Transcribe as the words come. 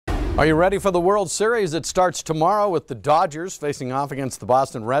Are you ready for the World Series? It starts tomorrow with the Dodgers facing off against the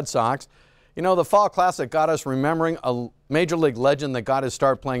Boston Red Sox. You know, the Fall Classic got us remembering a Major League legend that got his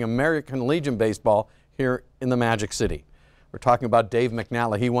start playing American Legion baseball here in the Magic City. We're talking about Dave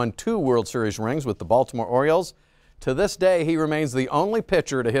McNally. He won 2 World Series rings with the Baltimore Orioles. To this day, he remains the only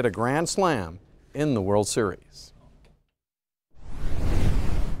pitcher to hit a grand slam in the World Series.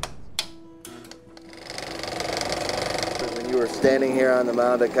 When you were standing here on the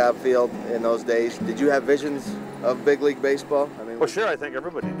mound at Cobb Field in those days, did you have visions of big league baseball? Well, sure, I think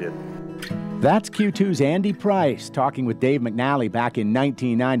everybody did. That's Q2's Andy Price talking with Dave McNally back in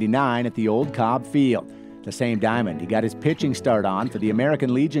 1999 at the old Cobb Field. The same diamond he got his pitching start on for the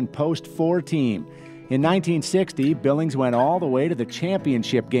American Legion Post 4 team. In 1960, Billings went all the way to the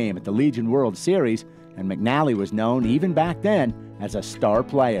championship game at the Legion World Series, and McNally was known even back then as a star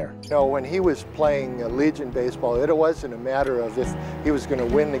player. You know, when he was playing Legion baseball, it wasn't a matter of if he was going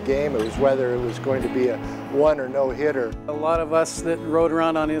to win the game, it was whether it was going to be a one or no hitter. A lot of us that rode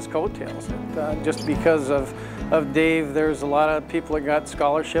around on his coattails. Just because of Dave, there's a lot of people that got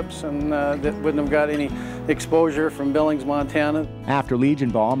scholarships and that wouldn't have got any exposure from Billings, Montana. After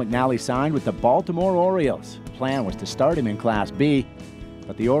Legion ball, McNally signed with the Baltimore Orioles. The plan was to start him in Class B,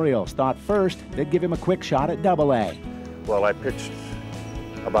 but the Orioles thought first they'd give him a quick shot at Double-A. Well, I pitched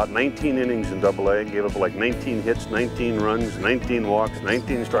about 19 innings in Double-A, gave up like 19 hits, 19 runs, 19 walks,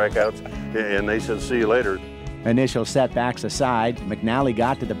 19 strikeouts, and they said, see you later. Initial setbacks aside, McNally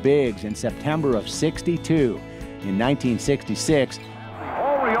got to the bigs in September of '62. In 1966, the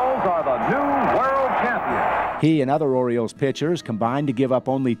Orioles are the new world champions. He and other Orioles pitchers combined to give up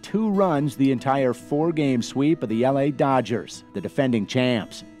only 2 runs the entire 4-game sweep of the LA Dodgers, the defending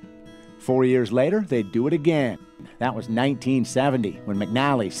champs. 4 years later, they'd do it again. That was 1970, when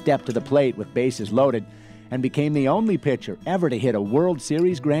McNally stepped to the plate with bases loaded and became the only pitcher ever to hit a World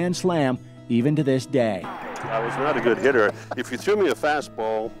Series grand slam, even to this day. I was not a good hitter. If you threw me a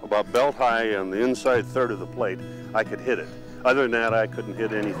fastball about belt high on the inside third of the plate, I could hit it. Other than that, I couldn't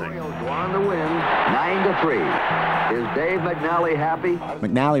hit anything. Orioles go on to win 9-3. Is Dave McNally happy?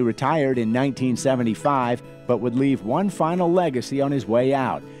 McNally retired in 1975, but would leave one final legacy on his way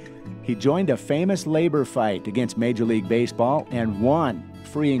out. He joined a famous labor fight against Major League Baseball and won,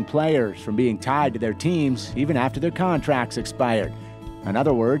 freeing players from being tied to their teams even after their contracts expired. In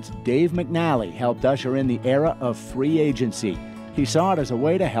other words, Dave McNally helped usher in the era of free agency. He saw it as a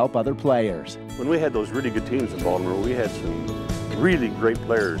way to help other players. When we had those really good teams in Baltimore, we had some really great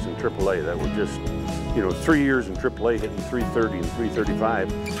players in AAA that were just, 3 years in AAA hitting 330 and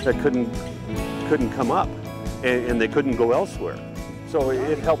 335 that couldn't come up, and they couldn't go elsewhere. So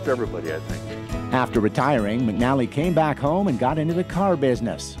it helped everybody, I think. After retiring, McNally came back home and got into the car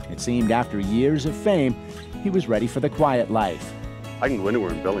business. It seemed after years of fame, he was ready for the quiet life. I can go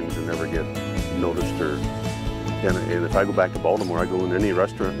anywhere in Billings and never get noticed, and if I go back to Baltimore, I go in any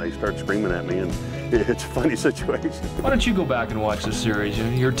restaurant and they start screaming at me, and it's a funny situation. Why don't you go back and watch this series?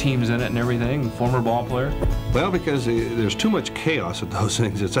 Your team's in it and everything, former ball player. Well, because there's too much chaos at those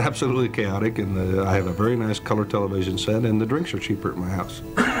things. It's absolutely chaotic, and I have a very nice color television set, and the drinks are cheaper at my house.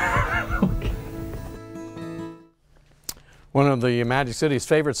 One of the Magic City's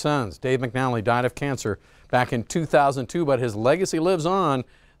favorite sons, Dave McNally, died of cancer back in 2002, but his legacy lives on.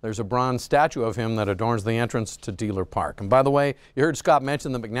 There's a bronze statue of him that adorns the entrance to Dealer Park. And by the way, you heard Scott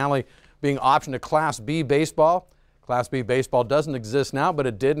mention that McNally being optioned to Class B baseball. Class B baseball doesn't exist now, but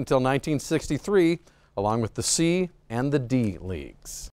it did until 1963, along with the C and the D leagues.